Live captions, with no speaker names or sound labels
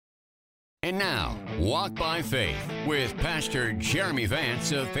And now, Walk by Faith with Pastor Jeremy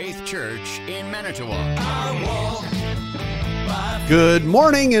Vance of Faith Church in Manitowoc. Good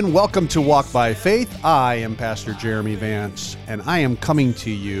morning and welcome to Walk by Faith. I am Pastor Jeremy Vance, and I am coming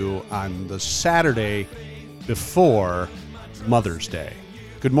to you on the Saturday before Mother's Day.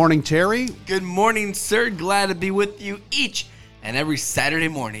 Good morning, Terry. Good morning, sir. Glad to be with you each and every Saturday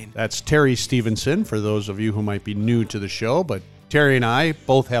morning. That's Terry Stevenson, for those of you who might be new to the show, but Terry and I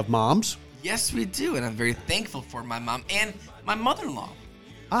both have moms. Yes, we do, and I'm very thankful for my mom and my mother-in-law.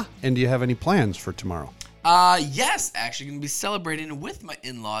 And do you have any plans for tomorrow? Yes, actually going to be celebrating with my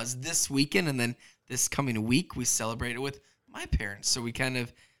in-laws this weekend, and then this coming week we celebrate it with my parents, so we kind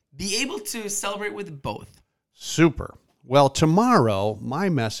of be able to celebrate with both. Super. Well, tomorrow my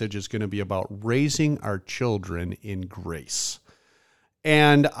message is going to be about raising our children in grace.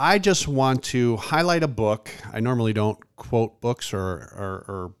 And I just want to highlight a book. I normally don't quote books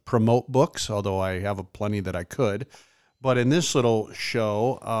or promote books, although I have plenty that I could. But in this little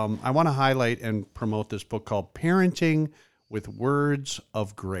show, I want to highlight and promote this book called Parenting with Words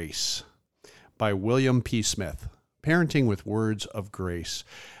of Grace by William P. Smith. Parenting with Words of Grace.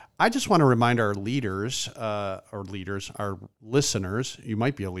 I just want to remind our our listeners, you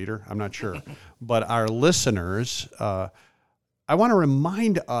might be a leader, I'm not sure, but our listeners, I want to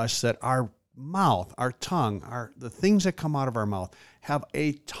remind us that our mouth, our tongue, the things that come out of our mouth have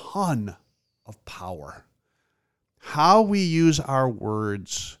a ton of power. How we use our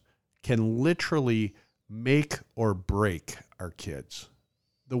words can literally make or break our kids.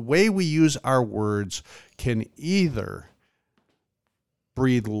 The way we use our words can either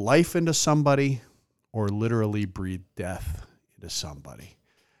breathe life into somebody or literally breathe death into somebody.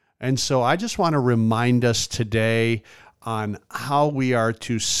 And so I just want to remind us today on how we are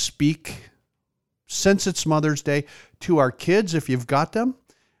to speak, since it's Mother's Day, to our kids if you've got them,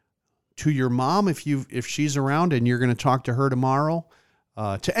 to your mom if she's around and you're going to talk to her tomorrow,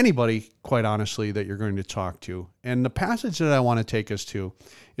 to anybody, quite honestly, that you're going to talk to. And the passage that I want to take us to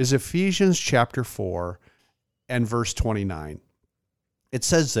is Ephesians chapter 4 and verse 29. It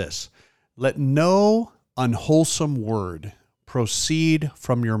says this: "Let no unwholesome word proceed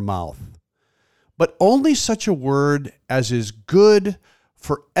from your mouth, but only such a word as is good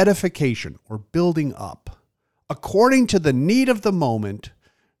for edification," or building up, "according to the need of the moment,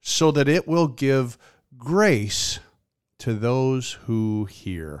 so that it will give grace to those who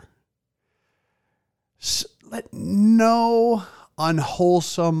hear." Let no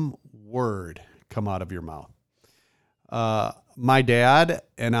unwholesome word come out of your mouth. My dad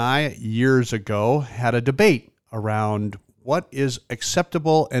and I, years ago, had a debate around what is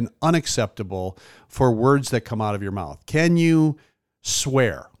acceptable and unacceptable for words that come out of your mouth. Can you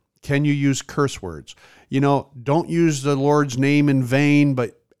swear? Can you use curse words? Don't use the Lord's name in vain,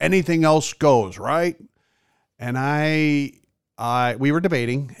 but anything else goes, right? And we were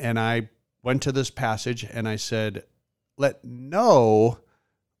debating, and I went to this passage and I said, let no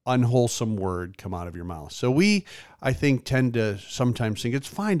unwholesome word come out of your mouth. So I think, tend to sometimes think it's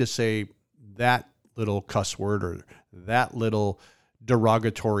fine to say that little cuss word or that little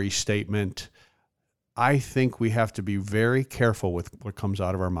derogatory statement. I think we have to be very careful with what comes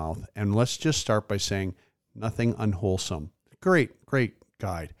out of our mouth. And let's just start by saying nothing unwholesome. Great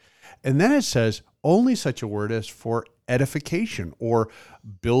guide. And then it says only such a word as for edification or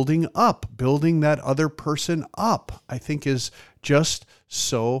building up, building that other person up, I think is just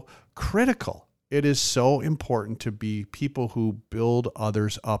so critical. It is so important to be people who build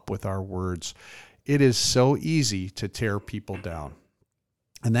others up with our words. It is so easy to tear people down.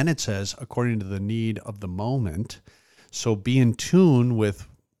 And then it says, according to the need of the moment, so be in tune with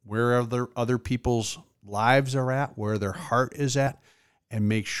where other people's lives are at, where their heart is at, and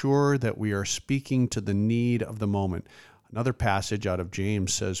make sure that we are speaking to the need of the moment. Another passage out of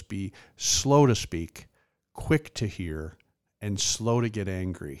James says, be slow to speak, quick to hear, and slow to get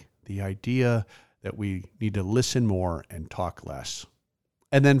angry. The idea that we need to listen more and talk less.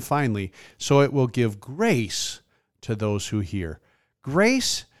 And then finally, so it will give grace to those who hear.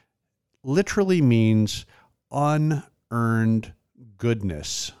 Grace literally means unearned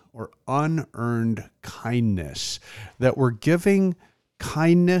goodness or unearned kindness, that we're giving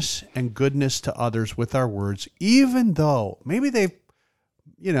kindness and goodness to others with our words, even though maybe they've,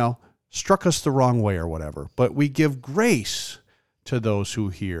 struck us the wrong way or whatever, but we give grace to those who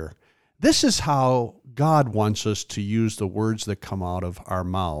hear. This is how God wants us to use the words that come out of our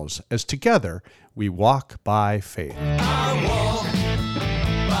mouths, as together we walk by faith. I walk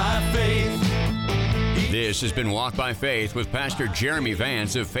by faith. This has been Walk by Faith with Pastor Jeremy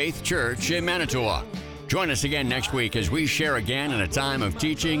Vance of Faith Church in Manitowoc. Join us again next week as we share again in a time of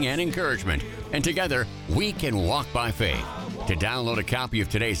teaching and encouragement. And together, we can walk by faith. To download a copy of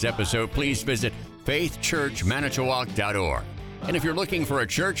today's episode, please visit faithchurchmanitowoc.org. And if you're looking for a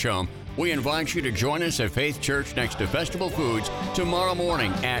church home, we invite you to join us at Faith Church next to Festival Foods tomorrow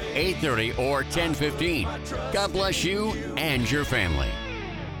morning at 8:30 or 10:15. God bless you and your family.